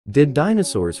Did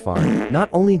dinosaurs fart? Not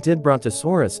only did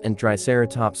Brontosaurus and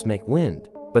Triceratops make wind,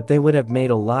 but they would have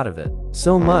made a lot of it.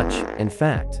 So much, in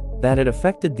fact, that it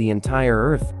affected the entire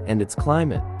Earth and its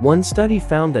climate. One study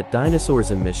found that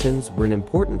dinosaurs' emissions were an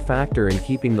important factor in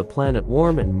keeping the planet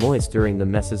warm and moist during the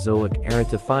Mesozoic era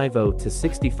to 50 to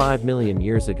 65 million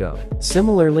years ago.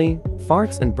 Similarly,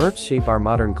 farts and burps shape our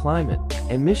modern climate.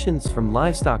 Emissions from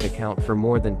livestock account for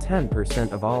more than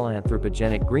 10% of all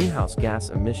anthropogenic greenhouse gas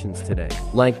emissions today.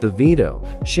 Like the veto,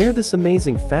 share this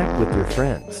amazing fact with your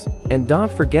friends. And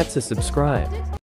don't forget to subscribe.